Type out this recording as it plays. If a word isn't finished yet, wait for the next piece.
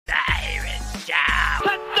show.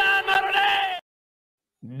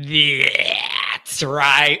 That's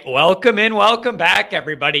right. Welcome in, welcome back,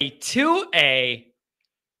 everybody, to a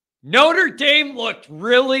Notre Dame looked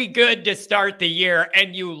really good to start the year,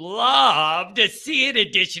 and you love to see an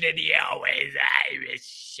edition of the Always Irish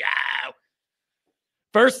Show.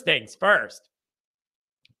 First things first,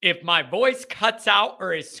 if my voice cuts out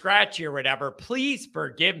or is scratchy or whatever, please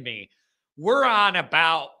forgive me. We're on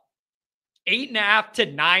about 8.5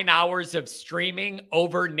 to 9 hours of streaming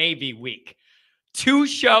over Navy Week. 2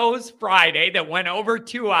 shows Friday that went over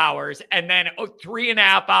 2 hours, and then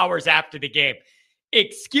 3.5 hours after the game.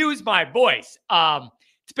 Excuse my voice.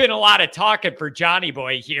 It's been a lot of talking for Johnny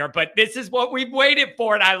Boy here, but this is what we've waited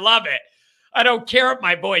for, and I love it. I don't care if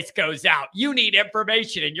my voice goes out. You need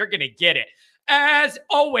information, and you're going to get it. As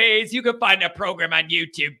always, you can find the program on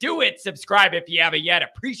YouTube. Do it. Subscribe if you haven't yet.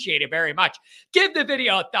 Appreciate it very much. Give the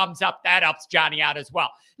video a thumbs up. That helps Johnny out as well.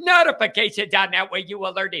 Notifications on that way. You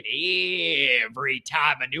will learn it every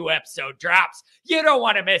time a new episode drops. You don't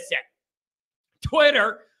want to miss it.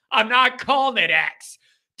 Twitter. I'm not calling it X.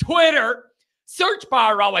 Twitter, search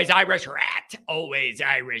bar Always Irish or at Always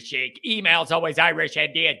Irish Inc. Emails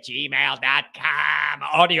alwaysirishnd@gmail.com.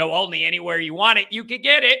 Audio only anywhere you want it. You can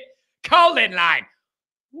get it. Call-in line.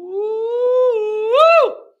 Woo!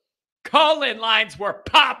 Call-in lines were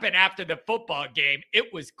popping after the football game.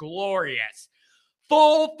 It was glorious.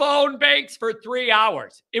 Full phone banks for 3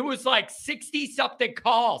 hours. It was like 60-something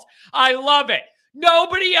calls. I love it.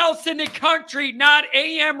 Nobody else in the country, not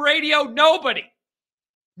AM radio, nobody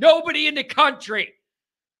in the country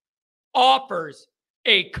offers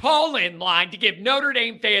a call-in line to give Notre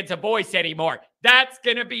Dame fans a voice anymore. That's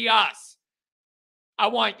going to be us. I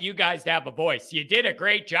want you guys to have a voice. You did a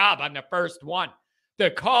great job on the first one.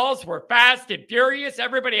 The calls were fast and furious.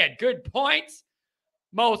 Everybody had good points.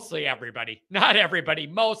 Mostly everybody. Not everybody.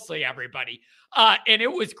 Mostly everybody. And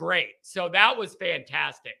it was great. So that was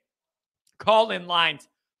fantastic. Call-in lines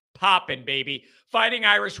popping, baby. Fighting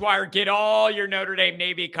Irish Wire. Get all your Notre Dame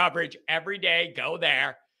Navy coverage every day. Go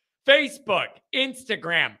there. Facebook,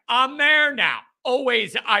 Instagram. I'm there now.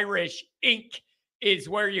 Always Irish Inc. is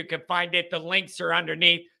where you can find it. The links are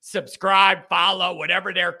underneath. Subscribe, follow,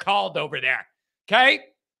 whatever they're called over there. Okay?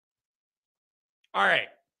 All right.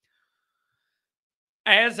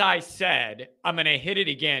 As I said, I'm going to hit it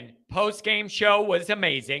again. Post-game show was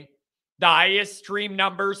amazing. The highest stream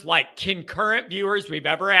numbers, like concurrent viewers we've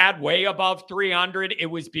ever had, way above 300. It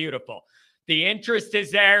was beautiful. The interest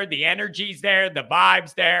is there. The energy's there. The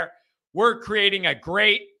vibe's there. We're creating a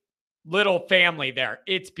great little family there.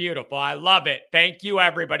 It's beautiful. I love it. Thank you,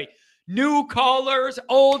 everybody. New callers,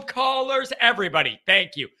 old callers, everybody.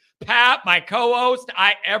 Thank you. Pat, my co-host,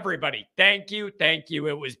 everybody. Thank you. Thank you.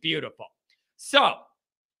 It was beautiful. So,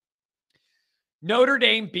 Notre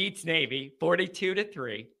Dame beats Navy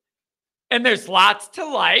 42-3. And there's lots to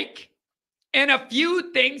like and a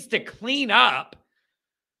few things to clean up.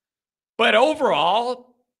 But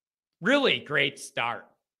overall, really great start.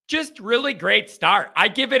 Just really great start. I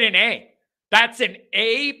give it an A. That's an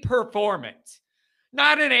A performance.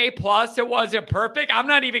 Not an A+. It wasn't perfect. I'm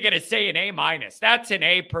not even going to say an A-. That's an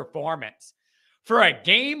A performance. For a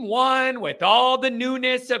game one with all the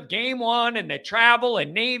newness of game one and the travel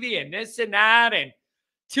and Navy and this and that and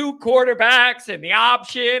 2 quarterbacks and the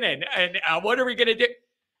option and what are we going to do?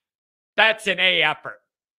 That's an A effort.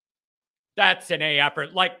 That's an A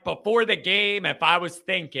effort. Like before the game, if I was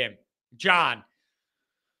thinking, John,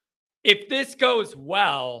 if this goes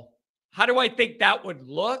well, how do I think that would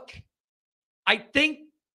look? I think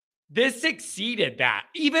this exceeded that.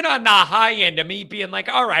 Even on the high end of me being like,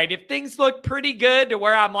 all right, if things look pretty good to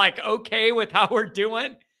where I'm like, okay with how we're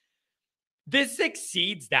doing, this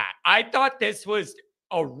exceeds that. I thought this was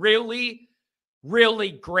a really,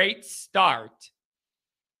 really great start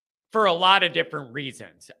for a lot of different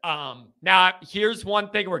reasons. Now, here's one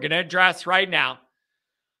thing we're going to address right now.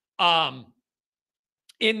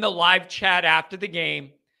 In the live chat after the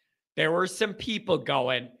game, there were some people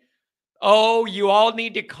going, oh, you all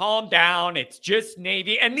need to calm down. It's just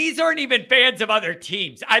Navy. And these aren't even fans of other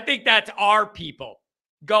teams. I think that's our people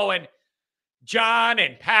going, John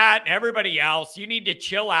and Pat and everybody else, you need to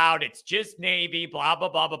chill out. It's just Navy, blah, blah,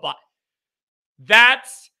 blah, blah, blah.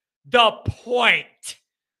 That's the point.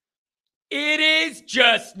 It is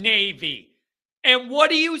just Navy. And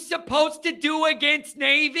what are you supposed to do against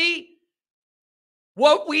Navy?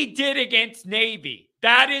 What we did against Navy.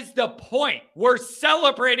 That is the point. We're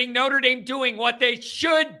celebrating Notre Dame doing what they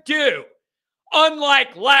should do,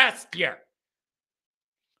 unlike last year.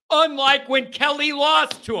 Unlike when Kelly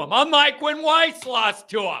lost to him. Unlike when Weiss lost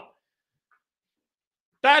to him.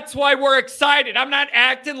 That's why we're excited. I'm not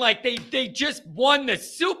acting like they just won the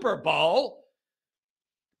Super Bowl.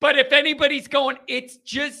 But if anybody's going, it's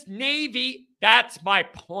just Navy, that's my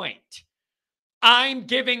point. I'm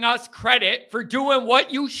giving us credit for doing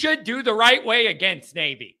what you should do the right way against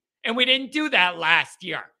Navy. And we didn't do that last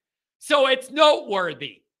year. So it's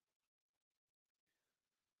noteworthy.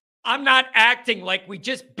 I'm not acting like we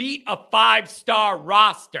just beat a 5-star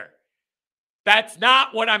roster. That's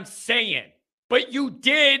not what I'm saying. But you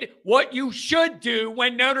did what you should do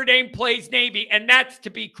when Notre Dame plays Navy, and that's to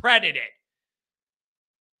be credited.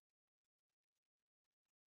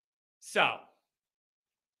 So,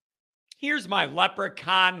 here's my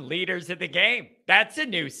Leprechaun Leaders of the Game. That's a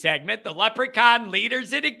new segment, the Leprechaun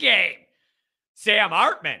Leaders of the Game. Sam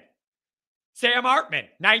Hartman,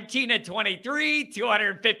 19 of 23,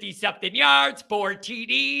 250-something yards, 4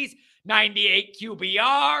 TDs, 98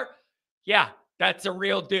 QBR. Yeah, that's a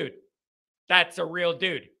real dude. That's a real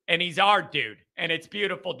dude. And he's our dude. And it's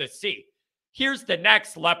beautiful to see. Here's the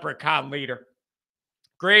next Leprechaun leader.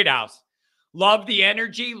 Greathouse. Love the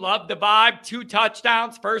energy. Love the vibe. 2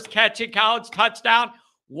 touchdowns. First catch in college. Touchdown.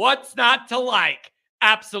 What's not to like?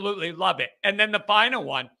 Absolutely love it. And then the final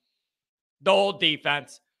one. The whole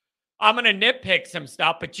defense. I'm going to nitpick some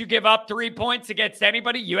stuff, but you give up 3 points against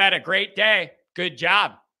anybody, you had a great day. Good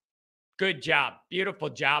job. Good job. Beautiful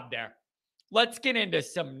job there. Let's get into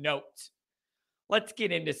some notes.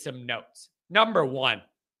 Number 1.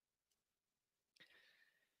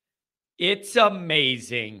 It's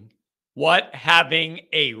amazing what having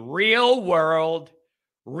a real world,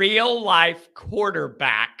 real life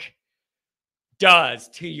quarterback does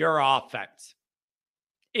to your offense.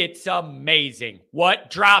 It's amazing what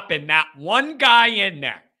dropping that one guy in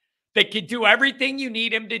there that could do everything you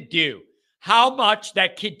need him to do, how much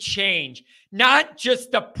that could change, not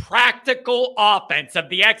just the practical offense of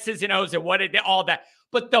the X's and O's and all that,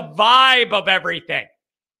 but the vibe of everything.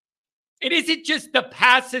 It isn't just the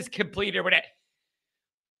passes completed with it.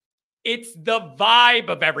 It's the vibe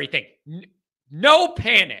of everything. No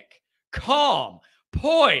panic, calm,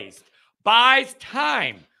 poised, buys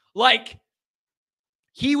time. Like,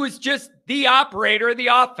 he was just the operator of the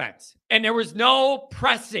offense. And there was no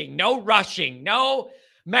pressing, no rushing, no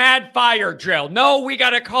mad fire drill. No, we got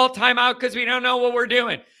to call timeout because we don't know what we're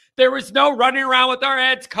doing. There was no running around with our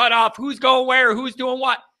heads cut off. Who's going where? Who's doing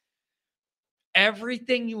what?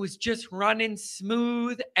 Everything was just running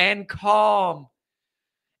smooth and calm.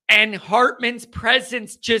 And Hartman's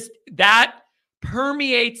presence that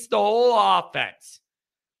permeates the whole offense.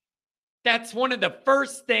 That's one of the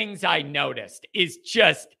first things I noticed is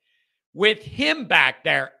just with him back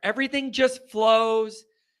there, everything just flows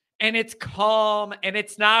and it's calm and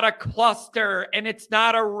it's not a cluster and it's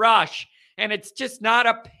not a rush and it's just not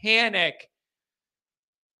a panic.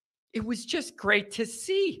 It was just great to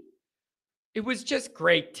see.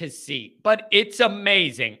 But it's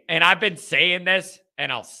amazing. And I've been saying this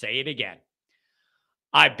and I'll say it again.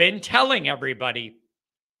 I've been telling everybody,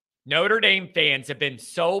 Notre Dame fans have been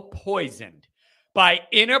so poisoned by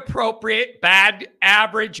inappropriate, bad,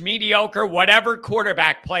 average, mediocre, whatever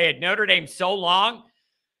quarterback play at Notre Dame so long,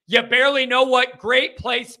 you barely know what great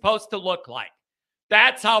play is supposed to look like.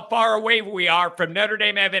 That's how far away we are from Notre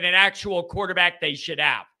Dame having an actual quarterback they should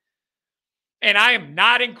have. And I am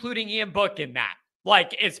not including Ian Book in that.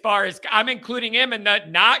 Like, as far as I'm including him in the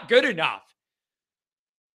not good enough.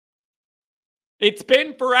 It's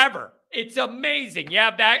been forever. It's amazing. You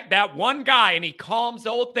have that one guy and he calms the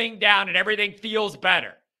whole thing down and everything feels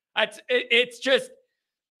better. It's just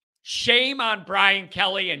shame on Brian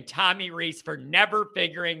Kelly and Tommy Rees for never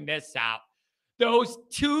figuring this out. Those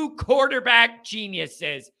 2 quarterback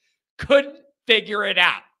geniuses couldn't figure it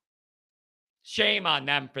out. Shame on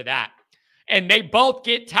them for that. And they both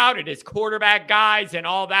get touted as quarterback guys and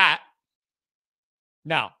all that.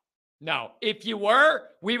 No. If you were,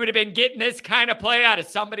 we would have been getting this kind of play out of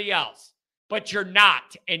somebody else. But you're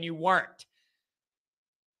not, and you weren't.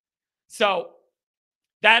 So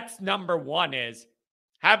that's number 1 is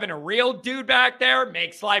having a real dude back there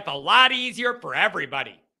makes life a lot easier for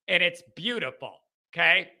everybody. And it's beautiful,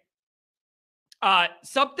 okay?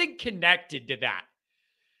 Something connected to that.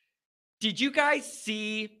 Did you guys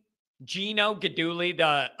see Gino Guidugli,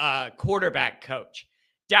 the quarterback coach,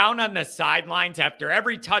 down on the sidelines after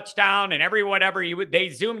every touchdown and every whatever, they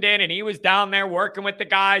zoomed in and he was down there working with the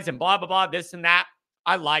guys and blah, blah, blah, this and that.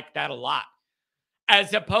 I like that a lot.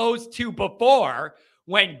 As opposed to before,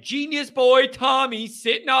 when genius boy Tommy's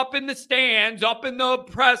sitting up in the stands, up in the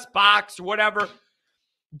press box, or whatever,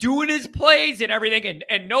 doing his plays and everything,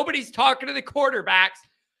 and nobody's talking to the quarterbacks.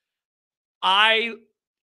 I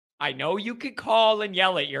know you could call and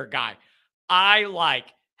yell at your guy. I like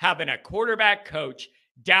having a quarterback coach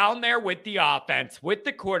down there with the offense, with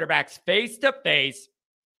the quarterbacks face to face,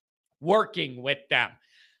 working with them.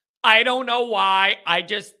 I don't know why. I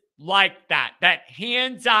just like that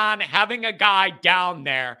hands-on, having a guy down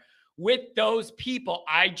there with those people.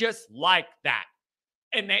 I just like that.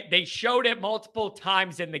 And they showed it multiple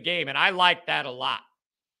times in the game, and I like that a lot.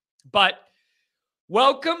 But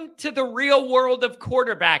welcome to the real world of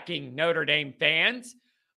quarterbacking, Notre Dame fans.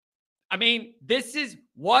 I mean, this is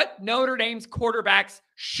what Notre Dame's quarterbacks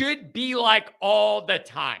should be like all the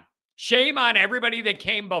time. Shame on everybody that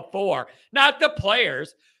came before, not the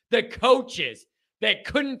players, the coaches that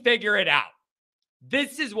couldn't figure it out.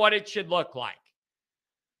 This is what it should look like.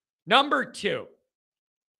 Number 2,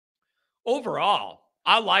 overall,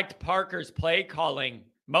 I liked Parker's play calling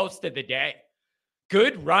most of the day.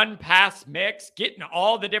 Good run pass mix, getting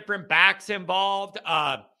all the different backs involved.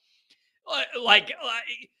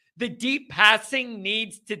 The deep passing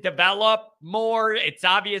needs to develop more. It's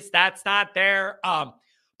obvious that's not there.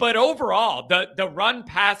 But overall, the run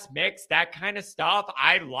pass mix, that kind of stuff,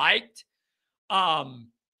 I liked.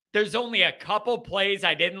 There's only a couple plays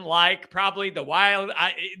I didn't like. Probably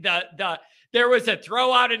the there was a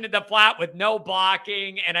throw out into the flat with no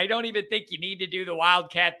blocking, and I don't even think you need to do the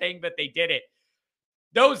Wildcat thing, but they did it.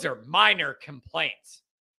 Those are minor complaints.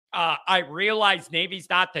 I realize Navy's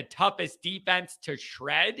not the toughest defense to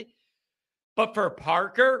shred, but for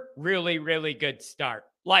Parker, really, really good start.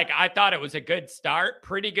 Like, I thought it was a good start.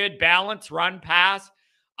 Pretty good balance, run pass.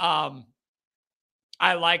 I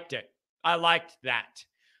liked it. I liked that.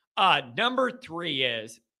 Number 3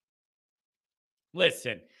 is,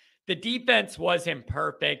 listen, the defense wasn't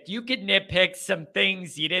perfect. You could nitpick some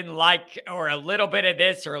things you didn't like, or a little bit of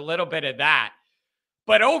this or a little bit of that.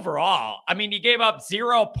 But overall, I mean, you gave up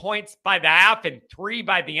 0 points by the half and 3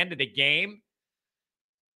 by the end of the game.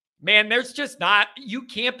 Man, there's just not, you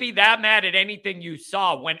can't be that mad at anything you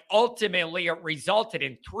saw when ultimately it resulted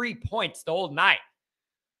in 3 points the whole night.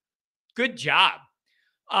 Good job.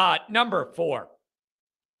 Number 4,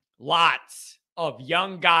 lots of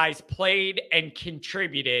young guys played and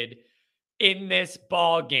contributed in this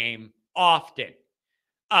ball game often.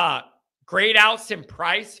 Great Alson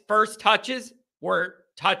Price, first touches were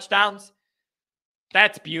touchdowns.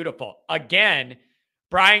 That's beautiful. Again,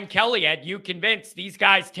 Brian Kelly had you convinced these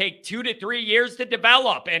guys take 2 to 3 years to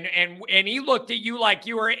develop. And he looked at you like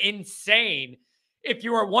you were insane if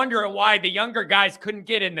you were wondering why the younger guys couldn't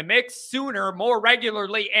get in the mix sooner, more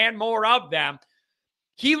regularly, and more of them.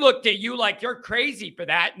 He looked at you like you're crazy for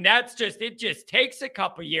that. And it just takes a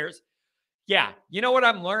couple years. Yeah. You know what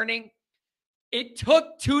I'm learning? It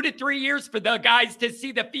took 2 to 3 years for the guys to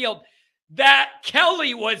see the field that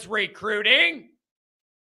Kelly was recruiting.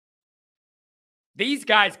 These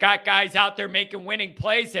guys got guys out there making winning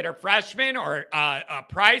plays that are freshmen, or a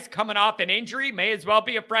Price coming off an injury, may as well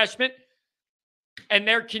be a freshman, and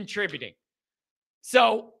they're contributing.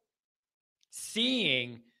 So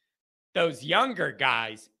seeing those younger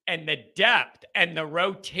guys and the depth and the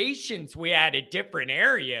rotations we had at different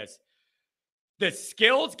areas, the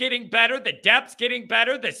skills getting better, the depth's getting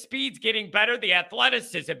better, the speed's getting better, the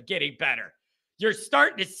athleticism getting better. You're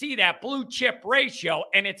starting to see that blue chip ratio,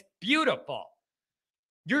 and it's beautiful.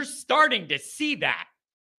 You're starting to see that,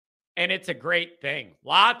 and it's a great thing.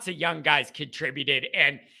 Lots of young guys contributed,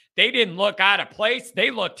 and they didn't look out of place. They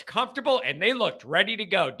looked comfortable, and they looked ready to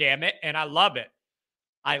go, damn it, and I love it.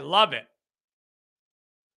 I love it.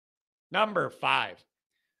 Number 5,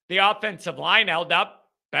 the offensive line held up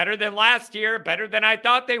better than last year, better than I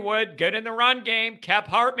thought they would. Good in the run game. Kept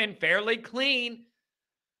Hartman fairly clean.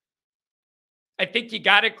 I think you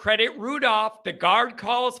got to credit Rudolph. The guard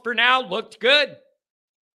calls for now looked good.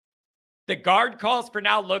 The guard calls for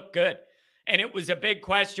now look good. And it was a big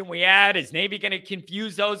question we had. Is Navy going to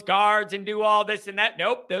confuse those guards and do all this and that?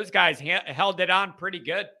 Nope. Those guys held it on pretty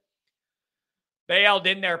good. They held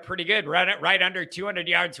in there pretty good. Right under 200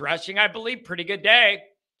 yards rushing, I believe. Pretty good day.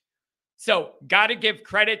 So got to give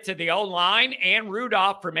credit to the O-line and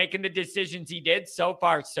Rudolph for making the decisions he did. So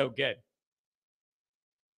far, so good.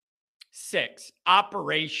 6,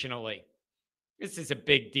 operationally. This is a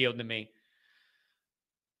big deal to me.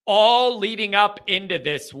 All leading up into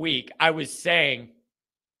this week, I was saying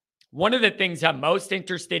one of the things I'm most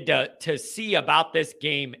interested to see about this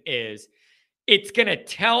game is it's going to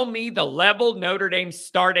tell me the level Notre Dame's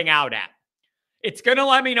starting out at. It's going to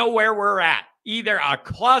let me know where we're at. Either a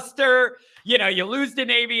cluster, you lose to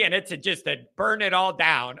Navy and it's just a burn it all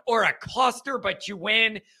down, or a cluster, but you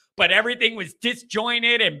win, but everything was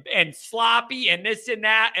disjointed and sloppy and this and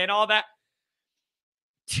that and all that.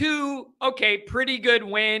 2, okay, pretty good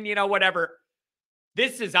win, whatever.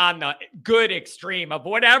 this is on the good extreme of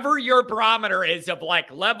whatever your barometer is of like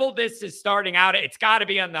level this is starting out. It's got to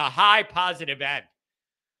be on the high positive end.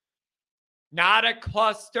 Not a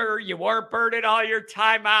cluster. You weren't burning all your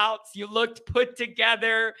timeouts. You looked put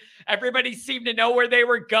together. Everybody seemed to know where they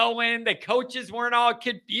were going. The coaches weren't all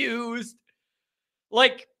confused.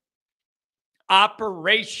 Like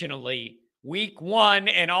operationally, week one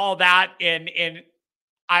and all that, and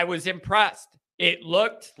I was impressed. It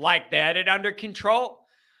looked like they had it under control.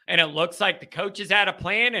 And it looks like the coaches had a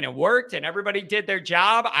plan and it worked and everybody did their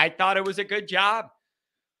job. I thought it was a good job.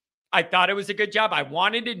 I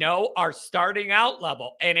wanted to know our starting out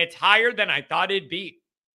level, and it's higher than I thought it'd be.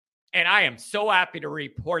 And I am so happy to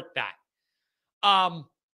report that.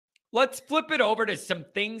 Let's flip it over to some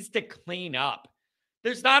things to clean up.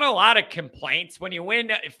 There's not a lot of complaints when you win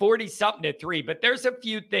 40-something to 3, but there's a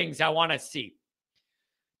few things I want to see.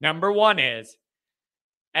 Number one is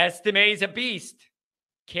Estime's a beast.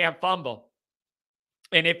 Can't fumble.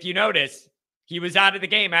 And if you notice, he was out of the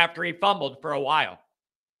game after he fumbled for a while.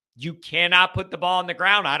 You cannot put the ball on the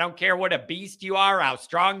ground. I don't care what a beast you are, how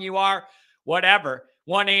strong you are, whatever.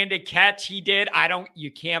 One-handed catch he did.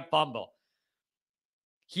 You can't fumble.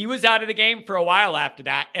 He was out of the game for a while after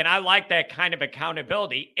that, and I like that kind of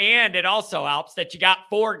accountability. And it also helps that you got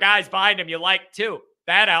 4 guys behind him you like too.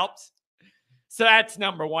 That helps. So that's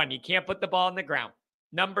number one. You can't put the ball on the ground.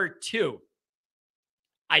 Number 2,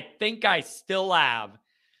 I think I still have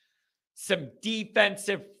some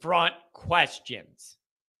defensive front questions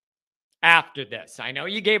after this. I know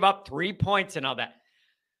you gave up 3 points and all that.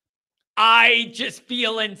 I just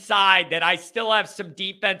feel inside that I still have some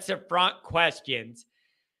defensive front questions.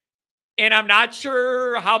 And I'm not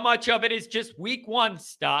sure how much of it is just week one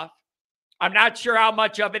stuff. I'm not sure how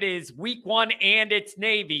much of it is week one and it's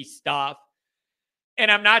Navy stuff.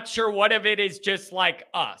 And I'm not sure what of it is just like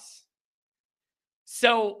us.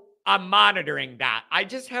 So I'm monitoring that. I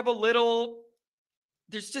just have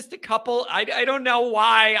there's just a couple. I don't know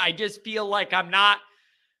why. I just feel like I'm not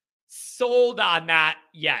sold on that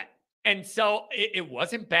yet. And so it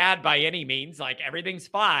wasn't bad by any means. Like everything's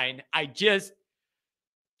fine. I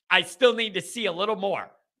still need to see a little more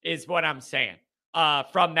is what I'm saying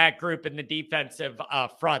from that group in the defensive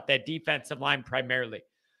front, that defensive line primarily.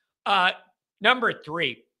 Number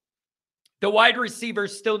 3, the wide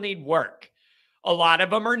receivers still need work. A lot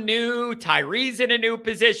of them are new. Tyree's in a new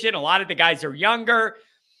position. A lot of the guys are younger.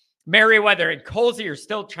 Merriweather and Colsey are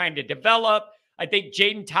still trying to develop. I think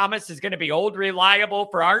Jaden Thomas is going to be old reliable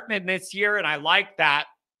for Artman this year, and I like that.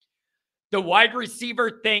 The wide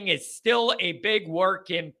receiver thing is still a big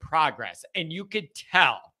work in progress, and you could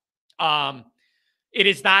tell. It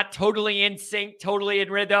is not totally in sync, totally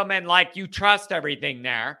in rhythm, and like you trust everything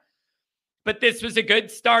there. But this was a good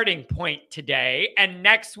starting point today, and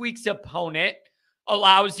next week's opponent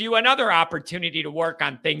allows you another opportunity to work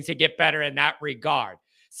on things to get better in that regard.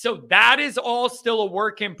 So that is all still a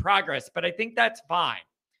work in progress, but I think that's fine.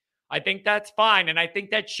 And I think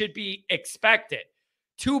that should be expected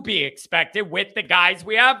with the guys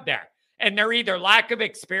we have there. And they're either lack of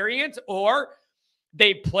experience or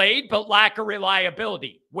they played but lack of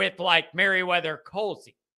reliability with like Merriweather,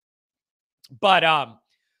 Colsey. But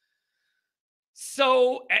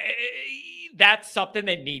so that's something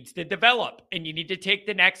that needs to develop. And you need to take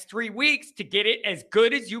the next 3 weeks to get it as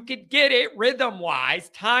good as you could get it rhythm-wise,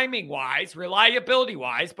 timing-wise,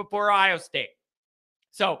 reliability-wise before Ohio State.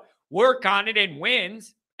 So work on it in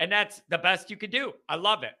wins, and that's the best you could do. I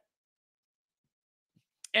love it.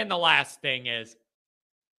 And the last thing is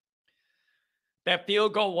that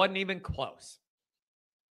field goal wasn't even close.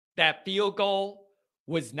 That field goal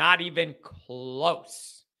was not even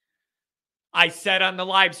close. I said on the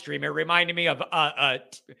live stream, it reminded me of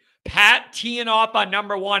Pat teeing off on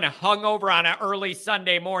number 1, hung over on an early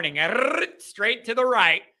Sunday morning, straight to the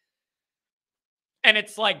right. And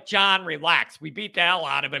it's like, John, relax. We beat the hell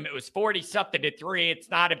out of him. It was 40-something to 3. It's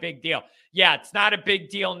not a big deal. Yeah, it's not a big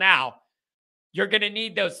deal now. You're going to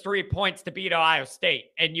need those 3 points to beat Ohio State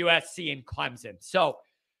and USC and Clemson. So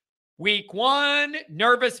week 1,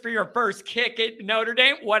 nervous for your first kick at Notre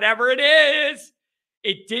Dame, whatever it is.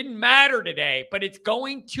 It didn't matter today, but it's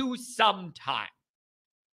going to sometime.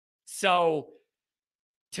 So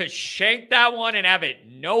to shank that one and have it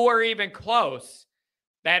nowhere even close,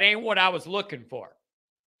 that ain't what I was looking for.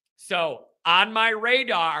 So on my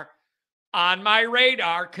radar,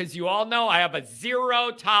 because you all know I have a 0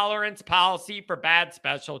 tolerance policy for bad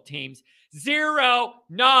special teams. 0,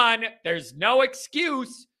 none. There's no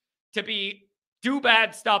excuse to do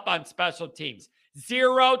bad stuff on special teams.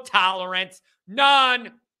 0 tolerance.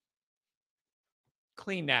 None.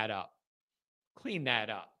 Clean that up.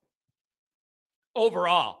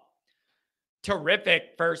 Overall,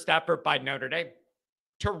 terrific first effort by Notre Dame.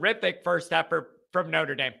 Terrific first effort from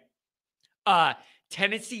Notre Dame.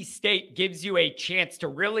 Tennessee State gives you a chance to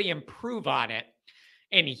really improve on it.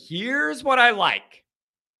 And here's what I like.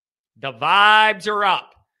 The vibes are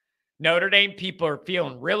up. Notre Dame people are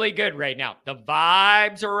feeling really good right now. The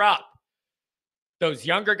vibes are up. Those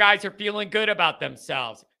younger guys are feeling good about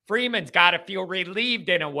themselves. Freeman's got to feel relieved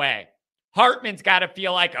in a way. Hartman's got to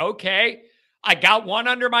feel like, okay, I got one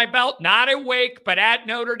under my belt, not awake, but at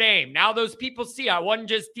Notre Dame. Now those people see I wasn't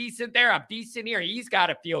just decent there, I'm decent here. He's got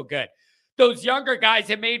to feel good. Those younger guys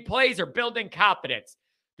that made plays are building confidence.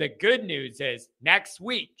 The good news is next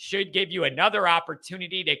week should give you another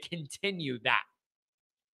opportunity to continue that.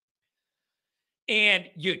 And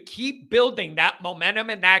you keep building that momentum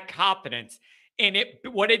and that confidence. And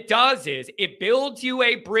what it does is it builds you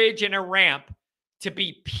a bridge and a ramp to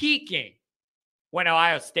be peaking when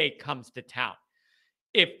Ohio State comes to town.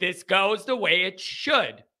 If this goes the way it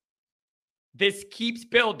should, this keeps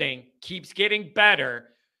building, keeps getting better.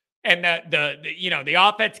 And the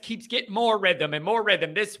offense keeps getting more rhythm and more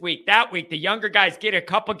rhythm this week, that week. The younger guys get a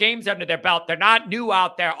couple games under their belt. They're not new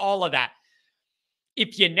out there, all of that.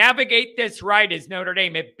 If you navigate this right as Notre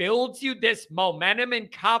Dame, it builds you this momentum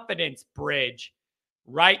and confidence bridge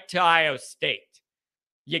right to Ohio State.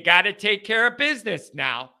 You got to take care of business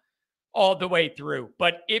now all the way through.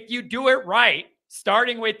 But if you do it right,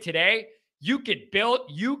 starting with today, you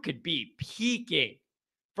could be peaking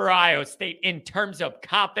for Ohio State in terms of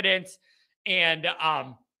confidence and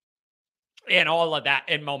all of that,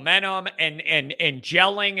 and momentum and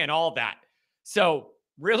gelling and all that. So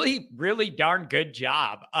really, really darn good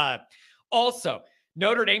job. Also,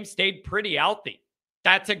 Notre Dame stayed pretty healthy.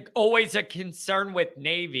 That's always a concern with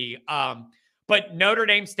Navy. But Notre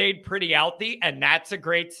Dame stayed pretty healthy, and that's a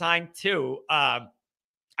great sign too. I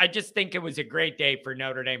just think it was a great day for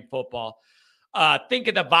Notre Dame football. Think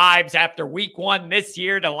of the vibes after week one this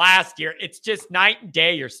year to last year. It's just night and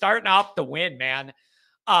day. You're starting off the win, man.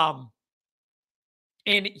 And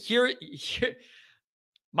here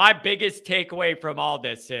my biggest takeaway from all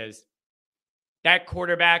this is that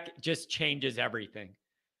quarterback just changes everything.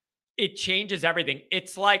 It changes everything.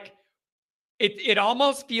 It's like, it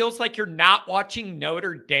almost feels like you're not watching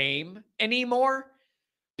Notre Dame anymore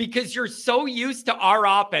because you're so used to our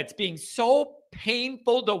offense being so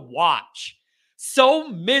painful to watch, so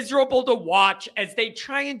miserable to watch as they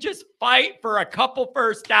try and just fight for a couple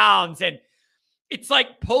first downs. And it's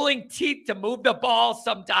like pulling teeth to move the ball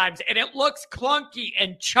sometimes. And it looks clunky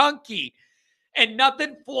and chunky and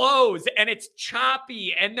nothing flows and it's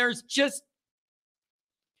choppy. And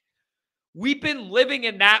we've been living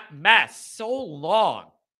in that mess so long.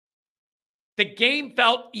 The game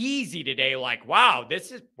felt easy today. Like, wow,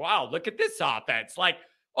 look at this offense. Like,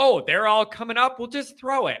 oh, they're all coming up. We'll just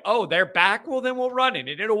throw it. Oh, they're back. Well, then we'll run it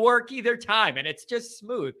and it'll work either time. And it's just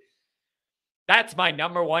smooth. That's my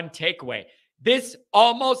number one takeaway. This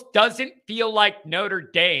almost doesn't feel like Notre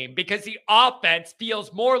Dame because the offense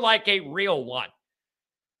feels more like a real one.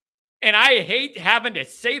 And I hate having to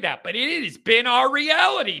say that, but it has been our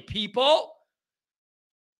reality, people.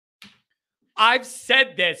 I've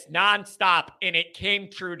said this nonstop, and it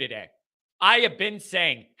came true today. I have been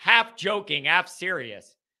saying, half joking, half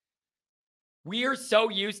serious, we are so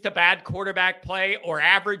used to bad quarterback play or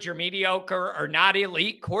average or mediocre or not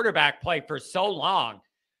elite quarterback play for so long.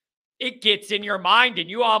 It gets in your mind, and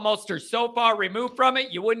you almost are so far removed from it,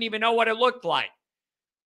 you wouldn't even know what it looked like.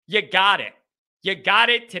 You got it. You got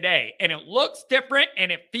it today. And it looks different,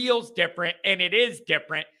 and it feels different, and it is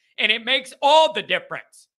different, and it makes all the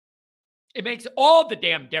difference. It makes all the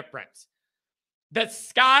damn difference. The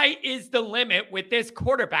sky is the limit with this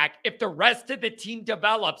quarterback if the rest of the team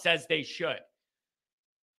develops as they should.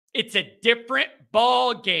 It's a different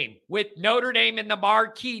ball game with Notre Dame in the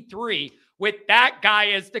marquee three with that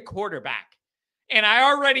guy as the quarterback. And I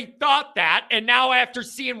already thought that, and now after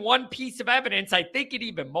seeing one piece of evidence, I think it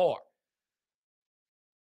even more.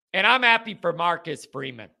 And I'm happy for Marcus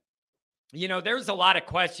Freeman. You know, there's a lot of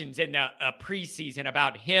questions in the preseason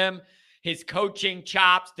about him, his coaching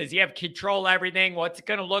chops. Does he have control of everything? What's it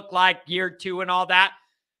going to look like year two and all that?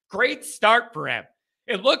 Great start for him.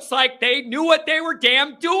 It looks like they knew what they were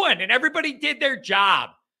damn doing, and everybody did their job.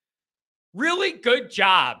 Really good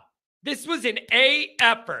job. This was an A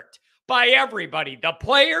effort by everybody, the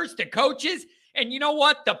players, the coaches, and you know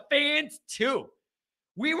what? The fans too.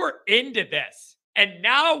 We were into this. And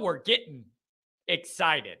now we're getting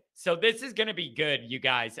excited. So this is going to be good, you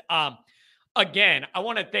guys. Again, I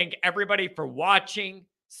want to thank everybody for watching,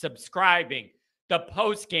 subscribing, the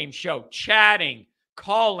post-game show, chatting,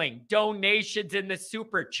 calling, donations in the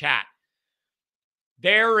super chat.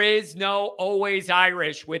 There is no always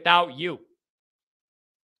Irish without you.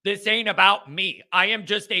 This ain't about me. I am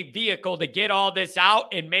just a vehicle to get all this out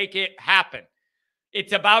and make it happen.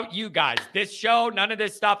 It's about you guys. This show, none of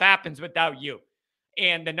this stuff happens without you.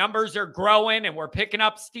 And the numbers are growing and we're picking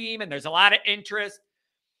up steam and there's a lot of interest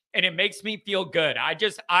and it makes me feel good.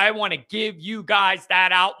 I want to give you guys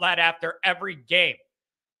that outlet after every game.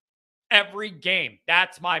 Every game.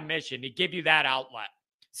 That's my mission, to give you that outlet.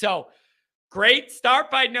 So, great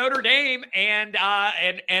start by Notre Dame, and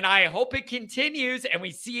I hope it continues and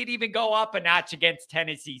we see it even go up a notch against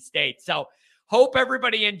Tennessee State. So hope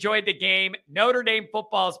everybody enjoyed the game. Notre Dame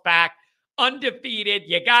football's back, undefeated.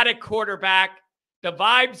 You got a quarterback. The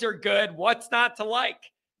vibes are good. What's not to like?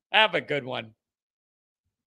 Have a good one.